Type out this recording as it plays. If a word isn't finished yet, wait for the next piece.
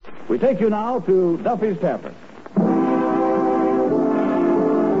We take you now to Duffy's Tavern.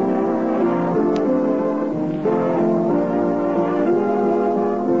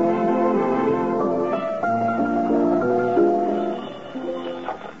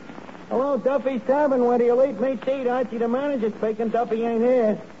 Hello, Duffy's Tavern. Where do you eat meat to eat? Archie, the manager, speaking. Duffy ain't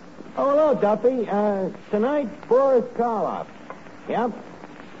here. Oh, hello, Duffy. Tonight, Boris Karloff. Yep.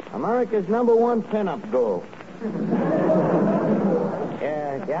 America's #1 pinup ghoul.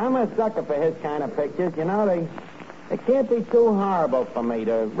 Yeah, I'm a sucker for his kind of pictures. You know, they can't be too horrible for me.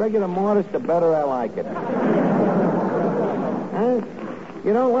 The regular modest, the better I like it. Huh?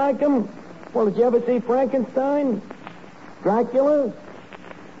 You don't like him? Well, did you ever see Frankenstein? Dracula?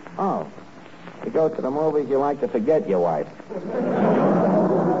 Oh. You go to the movies, you like to forget your wife.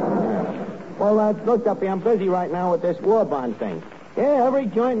 Well, look, Duffy, I'm busy right now with this war bond thing. Yeah, every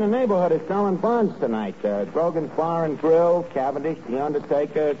joint in the neighborhood is selling bonds tonight. Grogan's Bar and Grill, Cavendish, The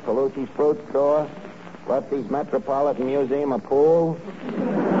Undertaker, Colucci's Fruit Store, Lefty's Metropolitan Museum of Pool.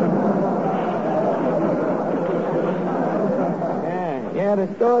 Yeah, the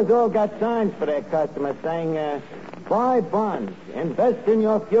stores all got signs for their customers saying, buy bonds, invest in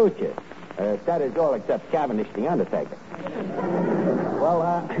your future. That is all except Cavendish, The Undertaker. Well,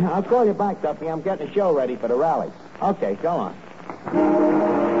 I'll call you back, Duffy. I'm getting a show ready for the rally. Okay, go on.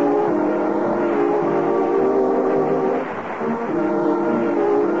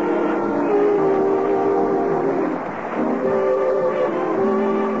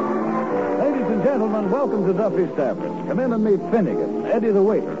 Ladies and gentlemen, welcome to Duffy's Tavern. Come in and meet Finnegan, Eddie the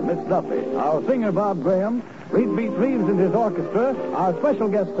waiter, Miss Duffy, our singer Bob Graham, Reed Beat Reeves and his orchestra, our special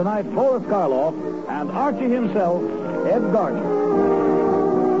guest tonight, Boris Karloff, and Archie himself, Ed Gardner.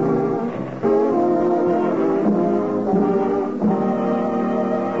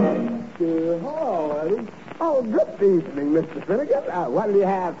 Hello, Eddie. Oh, good evening, Mr. Finnegan. What do you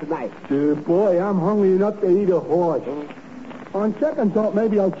have tonight? Boy, I'm hungry enough to eat a horse. On second thought,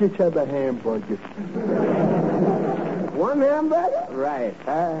 maybe I'll just have a hamburger. One hamburger? Right.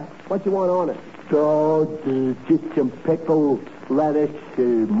 What you want on it? So, just some pickle, lettuce,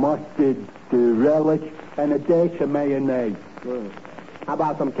 mustard, relish, and a dash of mayonnaise. How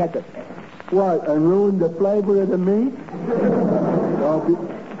about some ketchup? What, and ruin the flavor of the meat?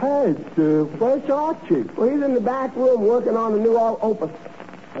 Hey, where's Archie? Well, he's in the back room working on a new opus.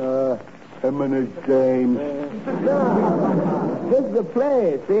 Him and his dame. This is a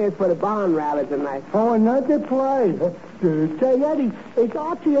play. See, it's for the bond rally tonight. Oh, another play. Say, Eddie, is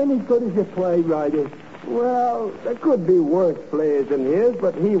Archie any good as a playwright? Well, there could be worse plays than his,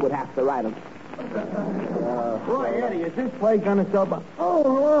 but he would have to write them. Boy, Eddie, is this play going to sell? Oh,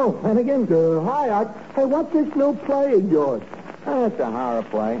 hello, Finnegan. Hi, Art. Hey, what's this new play of yours? That's a horror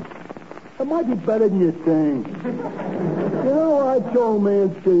play. It might be better than you think. You know what, old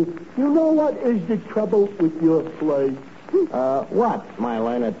man, Steve? You know what is the trouble with your play? What, my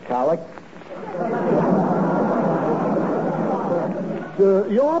learned colic?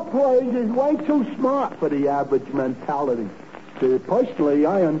 Your plays is way too smart for the average mentality. Personally,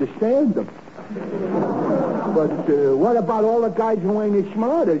 I understand them. But what about all the guys who ain't as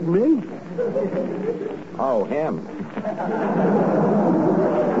smart as me? Oh, him.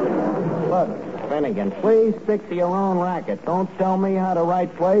 Look, Finnegan, please stick to your own racket. Don't tell me how to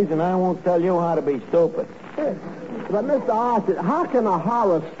write plays, and I won't tell you how to be stupid. But, Mr. Archer, how can a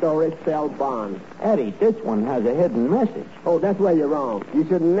horror story sell bonds? Eddie, this one has a hidden message. Oh, that's where you're wrong. You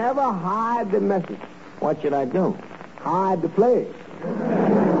should never hide the message. What should I do? Hide the play.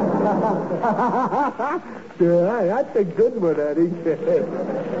 That's a good one, Eddie.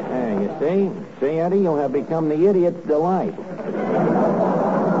 Hey, you see? See, Eddie, you have become the idiot's delight.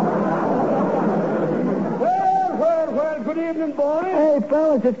 Well, good evening, boys. Hey,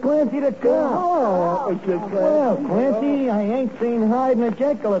 fellas, it's Clancy the cop. Oh, Well, Clancy, I ain't seen Hyde and a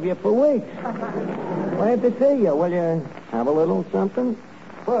Jekyll of you for weeks. Glad to see you. Will you have a little something?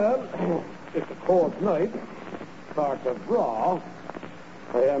 Well, it's a cold night. Starts of raw.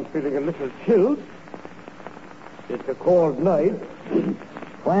 I am feeling a little chilled. It's a cold night.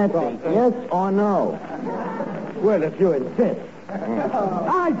 Clancy, yes or no? Well, if you insist.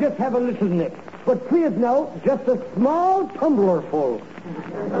 I just have a little nip. But please note, just a small tumbler full.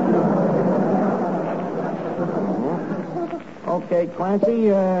 Okay, Clancy,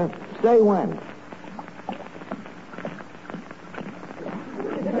 say when.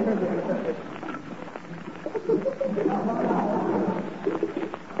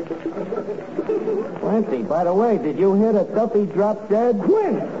 Clancy, by the way, did you hear that Duffy dropped dead?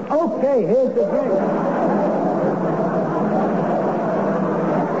 When? Okay, here's the drink.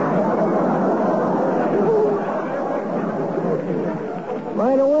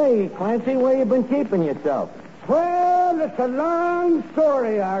 Right away, Clancy. Where you been keeping yourself? Well, it's a long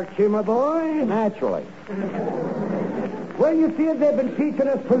story, Archie, my boy. Naturally. Well, you see, they've been teaching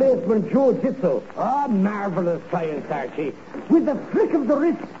us policemen jiu-jitsu. Oh, marvelous science, Archie. With the flick of the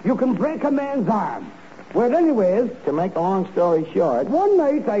wrist, you can break a man's arm. Well, anyways, To make a long story short, one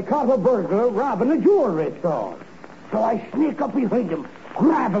night I caught a burglar robbing a jewelry store. So I sneak up behind him,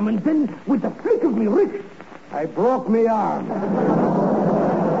 grab him, and then, with the flick of me wrist, I broke me arm.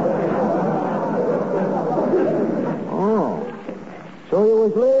 oh, so you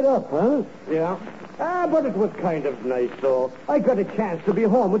was laid up, huh? Yeah. But it was kind of nice, though. I got a chance to be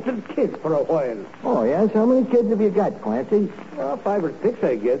home with the kids for a while. Oh, yes? How many kids have you got, Clancy? 5 or 6,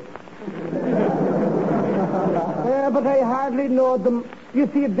 I guess. But I hardly know them. You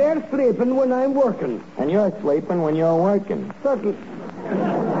see, they're sleeping when I'm working. And you're sleeping when you're working. Certainly.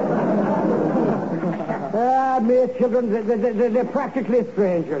 Me children, they're practically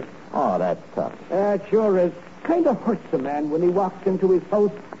strangers. Oh, that's tough. It sure is. Kind of hurts a man when he walks into his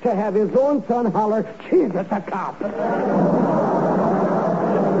house to have his own son holler, "Cheese at the cop."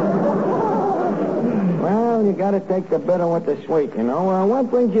 Well, you got to take the bitter with the sweet, you know. What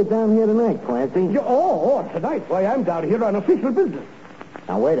brings you down here tonight, Clancy? Tonight? Why, I'm down here on official business.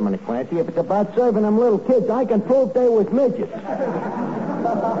 Now, wait a minute, Clancy. If it's about serving them little kids, I can prove they was midgets.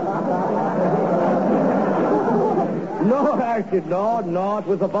 No, Archie, no. It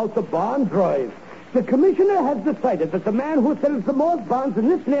was about the bond drive. The commissioner has decided that the man who sells the most bonds in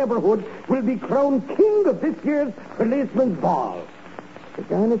this neighborhood will be crowned king of this year's policeman's ball. The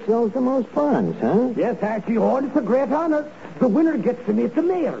guy that sells the most bonds, huh? Yes, Archie, it's a great honor. The winner gets to meet the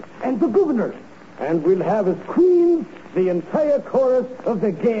mayor and the governor. And we'll have as queens the entire chorus of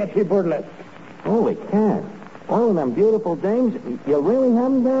the Gaiety Burlesque. Holy cat. All of them beautiful dames. You really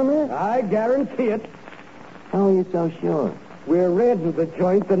have them down there? I guarantee it. How are you so sure? We're raiding the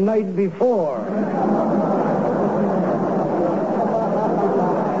joint the night before.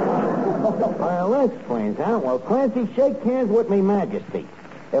 Well, that's plain, huh? Well, Clancy, shake hands with me majesty.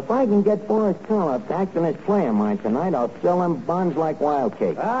 If I can get Boris Karloff to act in this play of mine tonight, I'll sell them bonds like wild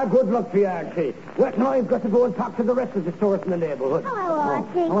cake. Good luck to you, Archie. Well, now I've got to go and talk to the rest of the stores in the neighborhood. Hello,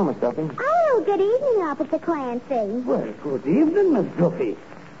 Archie. Hello, Miss Duffy. Oh, good evening, Officer Clancy. Well, good evening, Miss Duffy.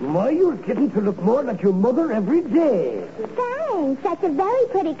 Why, you're getting to look more like your mother every day. Thanks. That's a very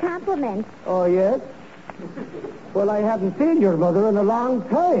pretty compliment. Oh, yes? Well, I haven't seen your mother in a long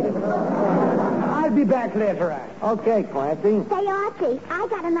time. I'll be back later, Archie. Okay, Clancy. Say, Archie, I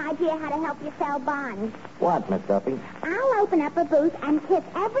got an idea how to help you sell bonds. What, Miss Duffy? I'll open up a booth and tip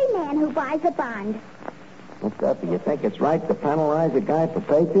every man who buys a bond. Miss Duffy, you think it's right to penalize a guy for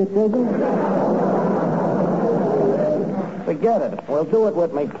patriotism? Forget it. We'll do it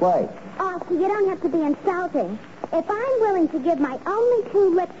with me play. Archie, you don't have to be insulting. If I'm willing to give my only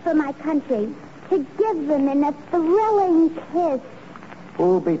 2 lips for my country, to give them in a thrilling kiss.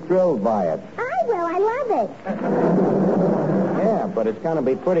 Who'll be thrilled by it? I will. I love it. Yeah, but it's going to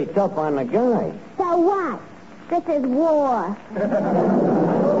be pretty tough on the guy. So what? This is war.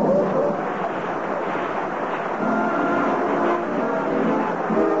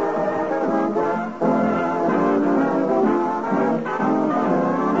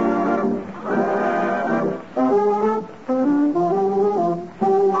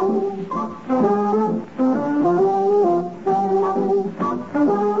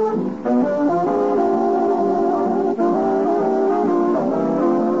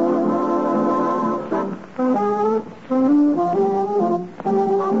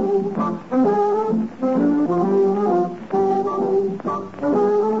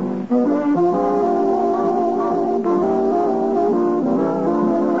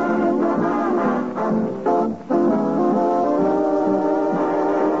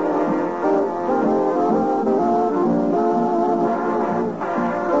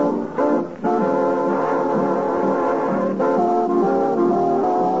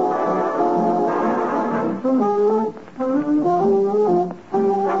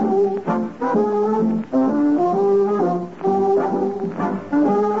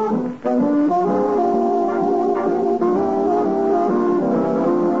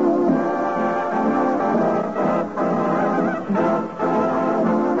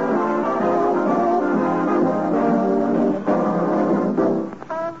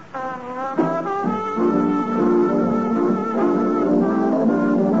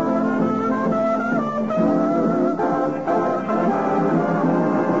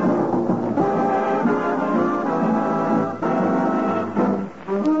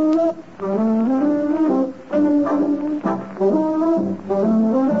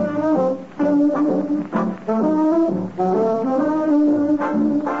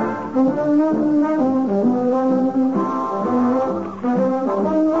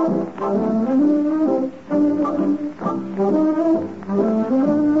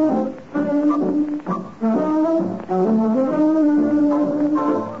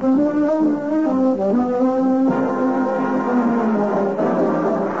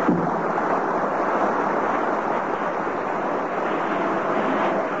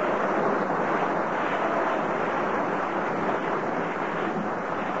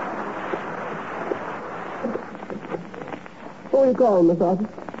 Who are you calling, Miss Archie?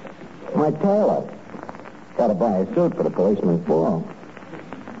 My tailor. Got to buy a suit for the policeman's ball.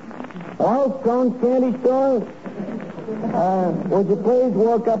 Hello, Stone's Candy Store? Would you please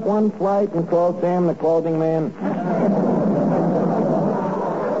walk up one flight and call Sam the clothing man?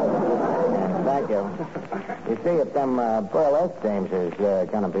 Thank you. You see, if them burlesque dames is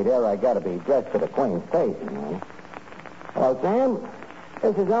going to be there, I got to be dressed to the Queen's taste, you know. Hello, Sam.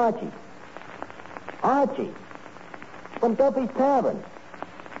 This is Archie. Archie. From Duffy's Tavern.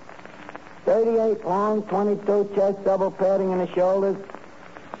 38 long, 22 chest, double padding in the shoulders.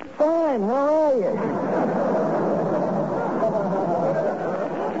 Fine, how are you?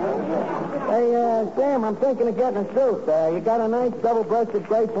 Hey, Sam, I'm thinking of getting a suit. You got a nice double-breasted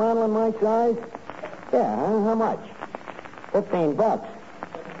gray flannel in my size? Yeah, huh? How much? $15.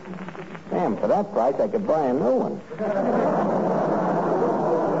 Sam, for that price, I could buy a new one.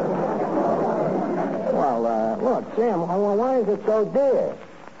 Well, look, Sam, why is it so dear?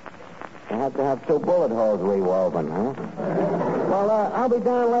 You have to have 2 bullet holes rewoven, huh? Well, I'll be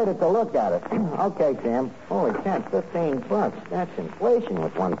down later to look at it. Okay, Sam. Holy cat, $15. That's inflation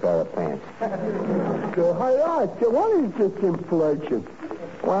with one pair of pants. Hey, Arch, what is this inflation?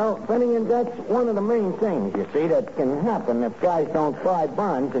 Well, Finnegan, that's one of the main things, you see, that can happen if guys don't buy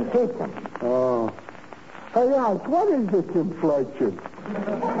bonds and keep them. Oh. Hey, Arch, what is this inflation?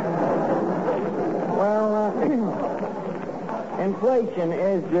 Well, inflation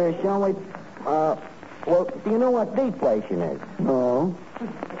is, shall we, well, do you know what deflation is? No.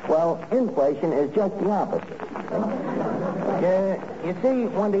 Well, inflation is just the opposite. You see,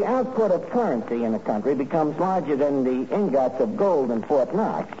 when the output of currency in a country becomes larger than the ingots of gold in Fort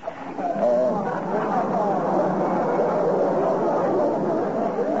Knox,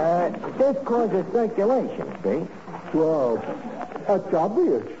 this causes circulation, see? Well, that's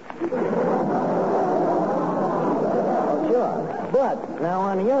obvious. Sure. But, now,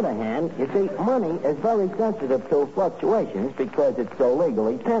 on the other hand, you see, money is very sensitive to fluctuations because it's so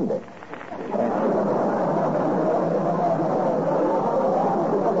legally tender.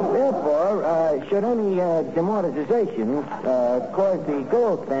 Therefore, should any demortization cause the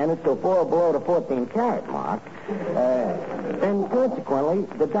gold standard to fall below the 14-carat mark, then consequently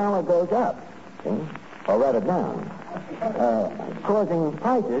the dollar goes up, see? Or rather down, causing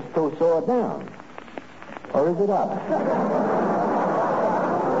prices to soar down. Or is it up?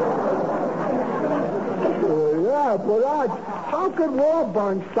 Yeah, but Arch, how could war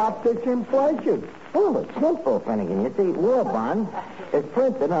bonds stop this inflation? Well, it's simple, Finnegan. You see, war bonds is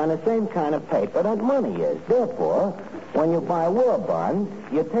printed on the same kind of paper that money is. Therefore, when you buy war bonds,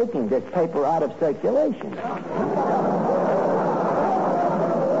 you're taking this paper out of circulation.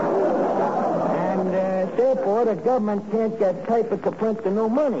 And therefore, the government can't get paper to print the new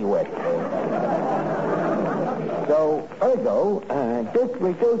money with. So, ergo, this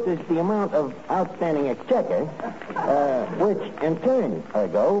reduces the amount of outstanding exchequer, which in turn,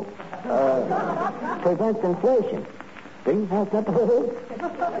 ergo, prevents inflation. See how simple it is?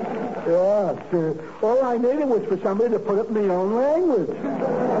 Yeah, all I needed was for somebody to put it in my own language.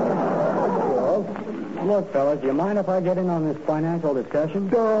 Look, fellas, do you mind if I get in on this financial discussion?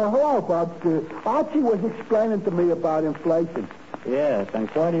 Hello, Bob. Archie was explaining to me about inflation. Yes, and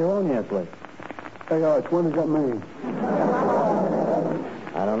quite erroneously. Hey, Arch, what does that mean?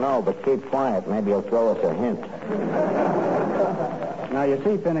 I don't know, but keep quiet. Maybe he'll throw us a hint. Now, you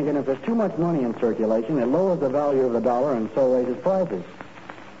see, Finnegan, if there's too much money in circulation, it lowers the value of the dollar and so raises prices.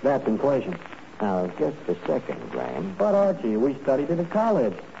 That's inflation. Now, just a second, Graham. But, Archie, we studied it at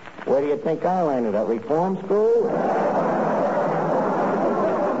college. Where do you think I landed? At reform school?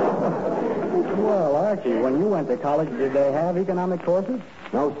 Well, Archie, when you went to college, did they have economic courses?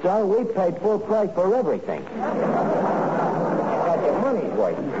 No, sir. We paid full price for everything. You got your money's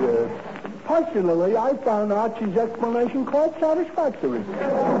worth. Personally, I found Archie's explanation quite satisfactory.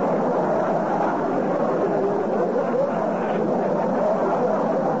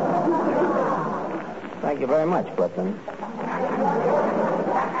 Thank you very much, Clifton.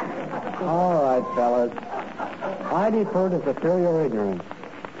 All right, fellas. I defer to superior ignorance.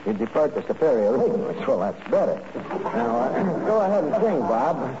 You defer to superior ignorance. Well, that's better. Now, go ahead and sing,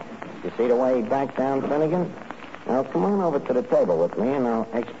 Bob. You see the way he backed down, Finnegan? Now, come on over to the table with me, and I'll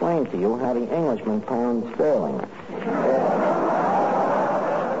explain to you how the Englishman pounds sterling.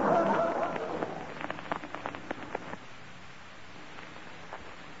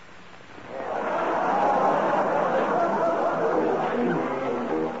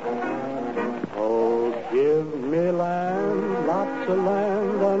 Oh, give me land, lots of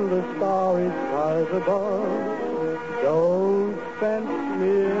land under starry skies above. Don't fence me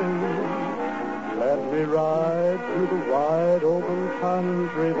in. Let me ride through the wide open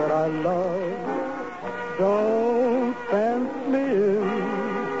country that I love. Don't fence me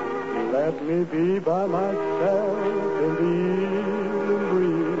in. Let me be by myself in the evening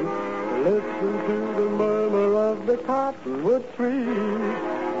breeze. Listen to the murmur of the cottonwood trees.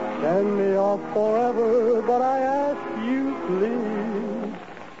 Send me off forever, but I ask you, please,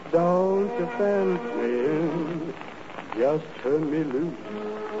 don't you fence me in. Just turn me loose.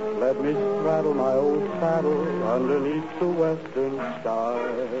 Let me straddle my old saddle underneath the western sky.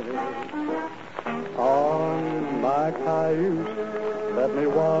 On my cayuse, let me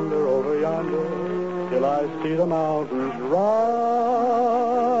wander over yonder till I see the mountains rise.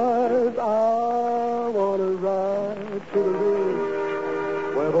 I want to ride to the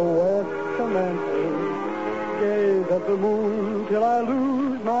ridge where the west commences. Gaze at the moon till I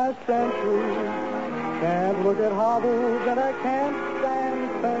lose my senses. Can't look at hovels and I can't stand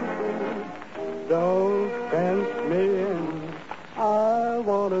fences. Don't fence me in. I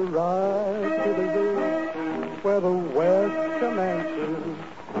want to ride to the ridge where the west commences.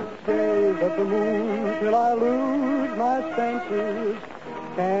 Gaze at the moon till I lose my senses.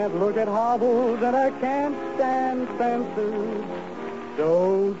 Can't look at hovels and I can't stand fences.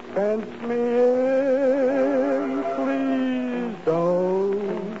 Don't fence me in, please don't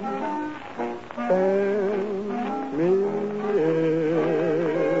fence me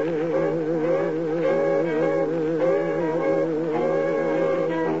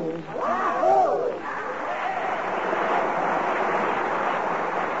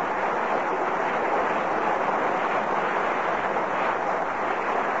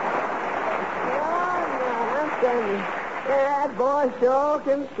That boy sure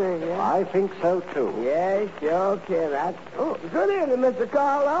can sing, yeah? I think so, too. Yeah, he sure can. Oh, good evening, Mr.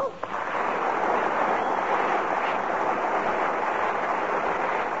 Carlo.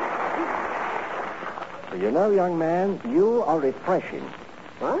 You know, young man, you are refreshing.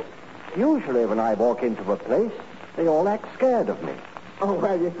 What? Usually when I walk into a place, they all act scared of me. Oh,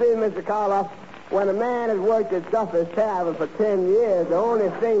 well, you see, Mr. Carlo, when a man has worked at Duffy's Tavern for 10 years, the only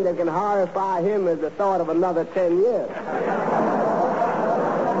thing that can horrify him is the thought of another 10 years.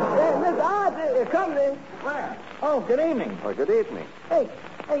 Hey, Miss Archie, your company. Where? Oh, good evening. Oh, good evening. Hey,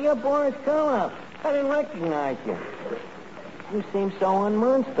 you're Boris Karloff. I didn't recognize you. You seem so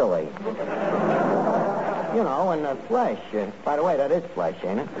unmonsterly. You know, in the flesh. By the way, that is flesh,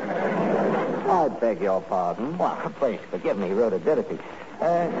 ain't it? I beg your pardon. Well, please forgive me rudidity.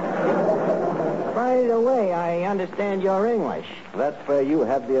 By the way, I understand your English. That's where you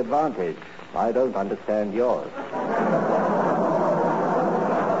have the advantage. I don't understand yours.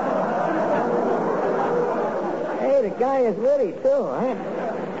 Hey, the guy is witty, too, huh?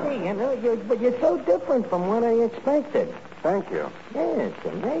 Hey, you know, but you're so different from what I expected. Thank you. Yeah, it's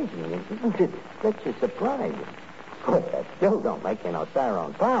amazing. It's such a surprise. Of course, that still don't make you no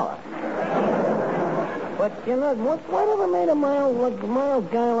Tyrone Power. But, you know, whatever made a mild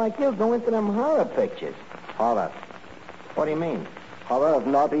guy like you go into them horror pictures? Horror? What do you mean? Horror of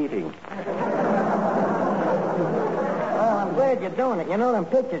not eating. Well, I'm glad you're doing it. You know, them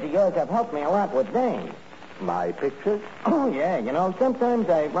pictures of yours have helped me a lot with dames. My pictures? Oh, yeah. You know, sometimes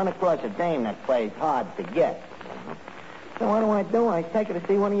I run across a dame that plays hard to get. So what do? I take her to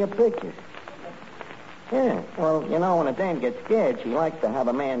see one of your pictures. Yeah, well, you know, when a dame gets scared, she likes to have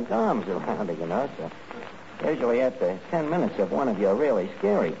a man's arms around her, you know, so usually after 10 minutes of one of your really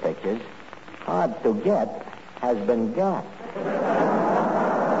scary pictures, hard to get has been got.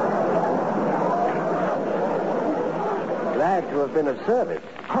 Glad to have been of service.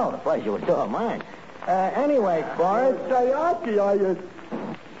 Oh, the pleasure was all mine. Anyway, Boris... Say, Archie, are you...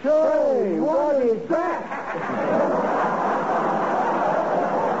 Say, what is that?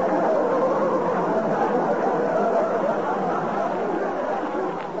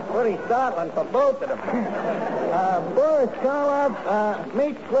 Pretty startling for both of them. Boris Karloff,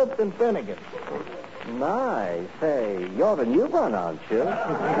 meet Clifton Finnegan. My, say, you're the new one, aren't you?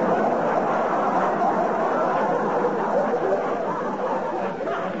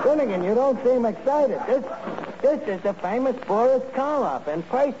 Finnegan, you don't seem excited. This is the famous Boris Karloff in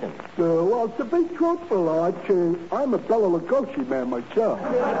person. Well, to be truthful, Arch, I'm a Bela Lugosi man myself.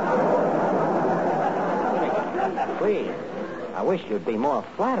 Please, I wish you'd be more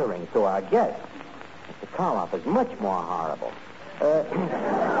flattering to our guest. Mr. Karloff is much more horrible.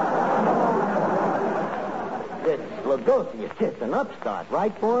 This Lugosi is just an upstart,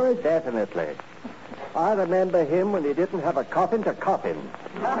 right, Boris? Definitely. I remember him when he didn't have a coffin to coffin.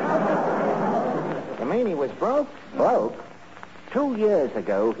 You mean he was broke? Broke? 2 years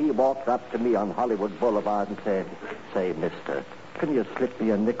ago, he walked up to me on Hollywood Boulevard and said, "Say, mister, can you slip me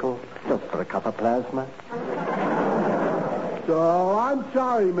a nickel just for a cup of plasma?" So I'm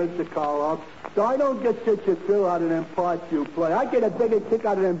sorry, Mr. Karloff. So I don't get such a thrill out of them parts you play. I get a bigger kick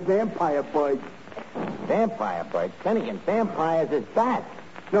out of them vampire birds. Vampire birds? Finnegan, vampires is bats.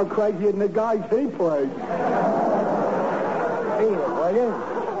 No crazier than the guys he plays. Feel it, will you?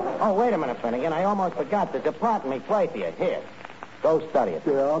 Oh, wait a minute, Finnegan. I almost forgot. There's a part in me play for you. Here. Go study it.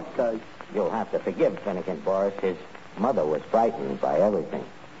 Yeah, okay. You'll have to forgive Finnegan, Boris. His mother was frightened by everything.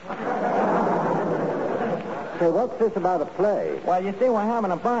 So what's this about a play? Well, you see, we're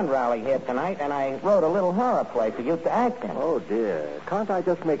having a Bond rally here tonight, and I wrote a little horror play for you to act in. Oh, dear. Can't I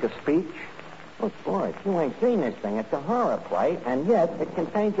just make a speech? Look, Boris, you ain't seen this thing. It's a horror play, and yet it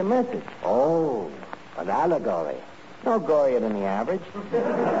contains a message. Oh, an allegory. No gorier than the average.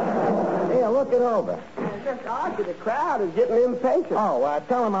 Here, look it over. Just Archie, the crowd is getting impatient. Oh,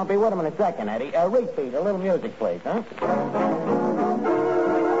 tell him I'll be with him in a second, Eddie. Repeat, a little music, please, huh?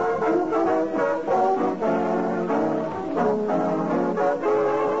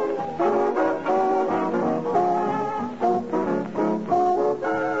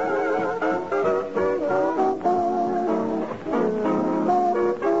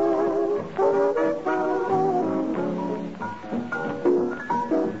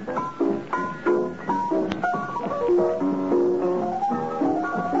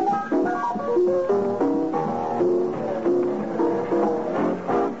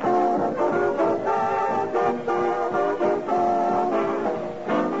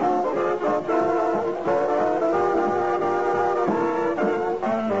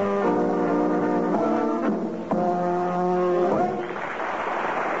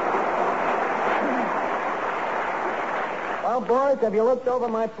 Well, Boris, have you looked over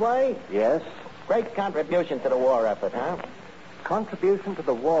my play? Yes. Great contribution to the war effort, huh? Contribution to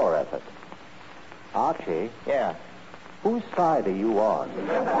the war effort. Archie, Yeah. whose side are you on?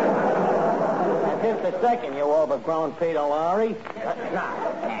 And just a second, you overgrown Peter Lorre.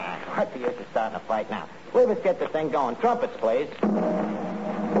 What's the use of starting a fight now? Leave us get the thing going. Trumpets, please.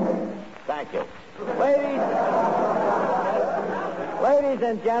 Thank you. Ladies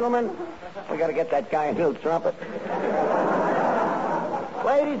and gentlemen, we got to get that guy a new trumpet.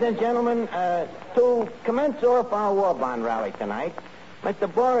 Ladies and gentlemen, to commence off our war bond rally tonight, Mr.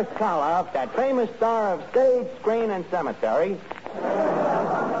 Boris Karloff, that famous star of stage, screen, and cemetery,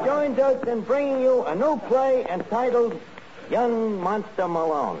 joins us in bringing you a new play entitled Young Monster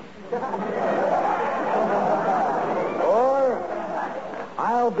Malone. Or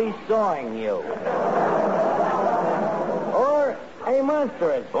I'll Be Sawing You. Or A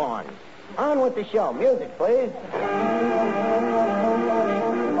Monster is Born. On with the show. Music, please.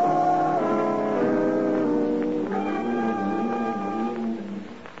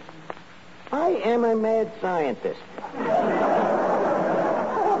 I am a mad scientist.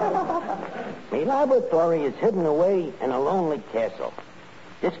 My laboratory is hidden away in a lonely castle.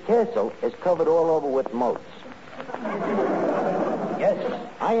 This castle is covered all over with moats. Yes,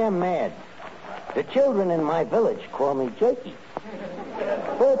 I am mad. The children in my village call me Jerky.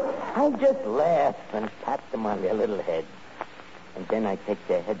 But I just laugh and pat them on their little heads. And then I take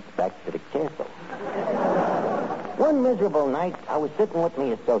their heads back to the castle. One miserable night, I was sitting with my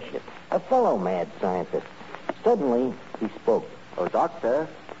associate, a fellow mad scientist. Suddenly, he spoke. Oh, Doctor.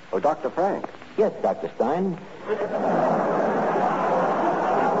 Oh, Dr. Frank. Yes, Dr. Stein.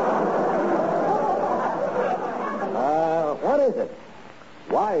 What is it?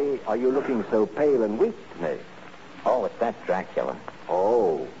 Why are you looking so pale and weak today? Oh, it's that Dracula.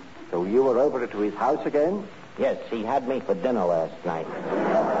 Oh, so you were over to his house again? Yes, he had me for dinner last night.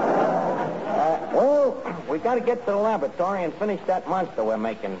 Well, we got to get to the laboratory and finish that monster we're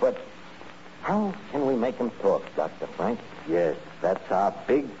making, but how can we make him talk, Dr. Frank? Yes, that's our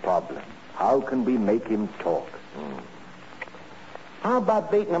big problem. How can we make him talk? How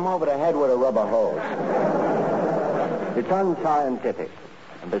about beating him over the head with a rubber hose? It's unscientific.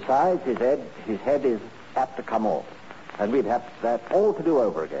 And besides, his head is apt to come off. And we'd have that all to do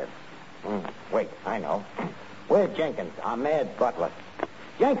over again. Wait, I know. Where's Jenkins, our mad butler?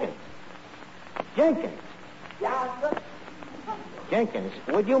 Jenkins! Yeah, sir. Jenkins,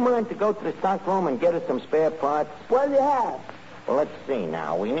 would you mind to go to the stock room and get us some spare parts? What do you have? Well, let's see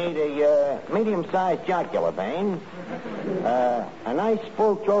now. We need a medium-sized jocular vein, a nice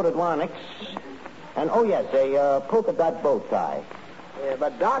full-throated larynx, and, oh, yes, a polka dot bow tie. Yeah,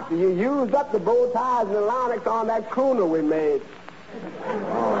 but, Doctor, you used up the bow ties and the larynx on that crooner we made.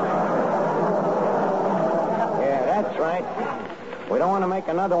 Yeah, that's right. We don't want to make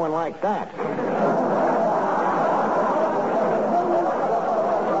another one like that.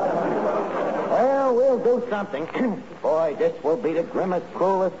 Well, we'll do something. Boy, this will be the grimmest,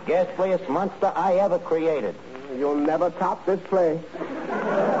 cruelest, ghastliest monster I ever created. You'll never top this play.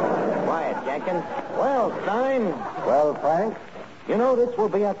 Quiet, Jenkins. Well, Stein. Well, Frank, You know, this will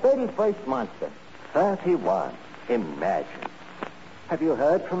be our 31st monster. 31. Imagine. Have you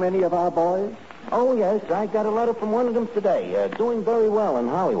heard from any of our boys? Oh, yes, I got a letter from one of them today. Doing very well in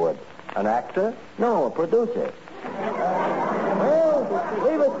Hollywood. An actor? No, a producer. Well,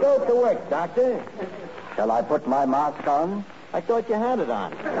 leave us go to work, Doctor. Shall I put my mask on? I thought you had it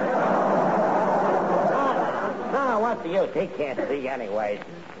on. Now, what's the use? He can't see anyway.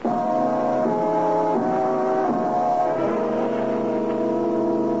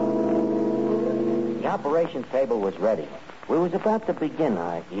 The operations table was ready. We was about to begin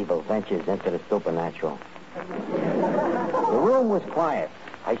our evil ventures into the supernatural. The room was quiet.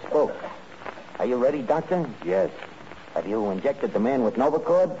 I spoke. Are you ready, Doctor? Yes. Have you injected the man with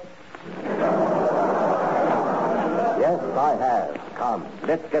Novacord? Yes, I have. Come,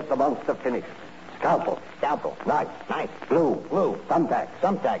 let's get the monster finished. Scalpel. Scalpel. Knife. Knife. Glue. Thumbtack.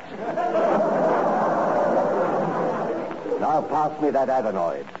 Thumbtacks. Now pass me that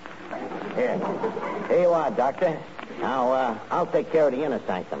adenoid. Here you are, Doctor. Now, I'll take care of the inner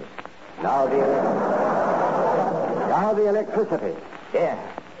sanctums. Now the electricity. Yeah.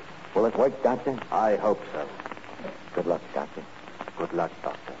 Will it work, Doctor? I hope so. Good luck, Doctor. Good luck,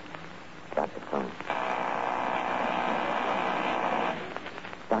 Doctor. Dr. Crone.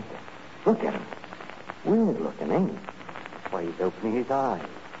 Doctor, look at him. Weird looking, ain't he? Why, he's opening his eyes.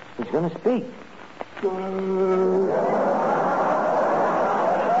 He's going to speak.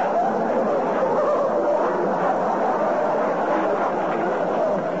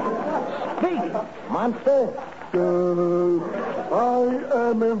 Speak, monster. I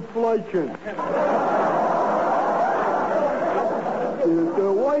am inflation.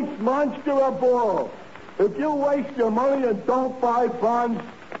 The waste monster of all. If you waste your money and don't buy bonds,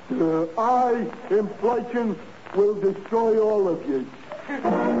 I, inflation, will destroy all of you.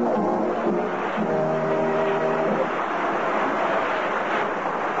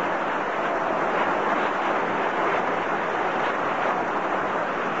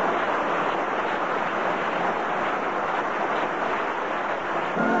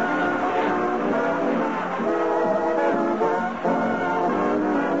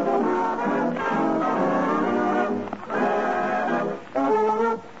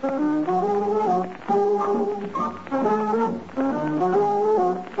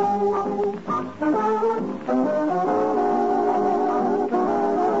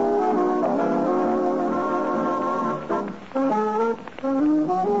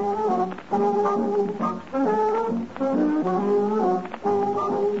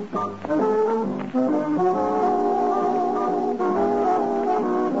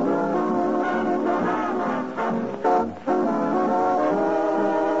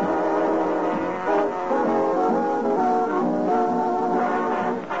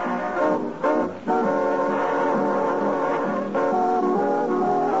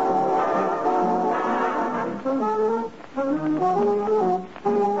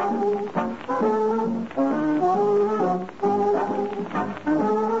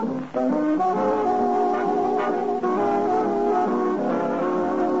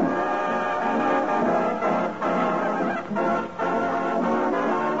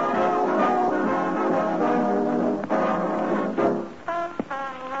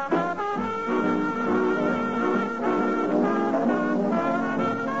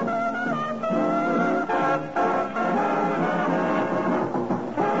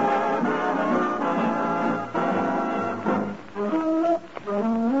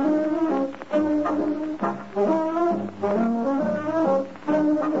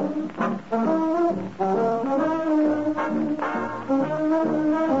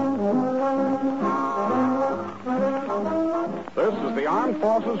 This is the Armed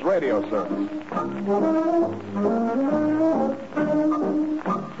Forces Radio Service.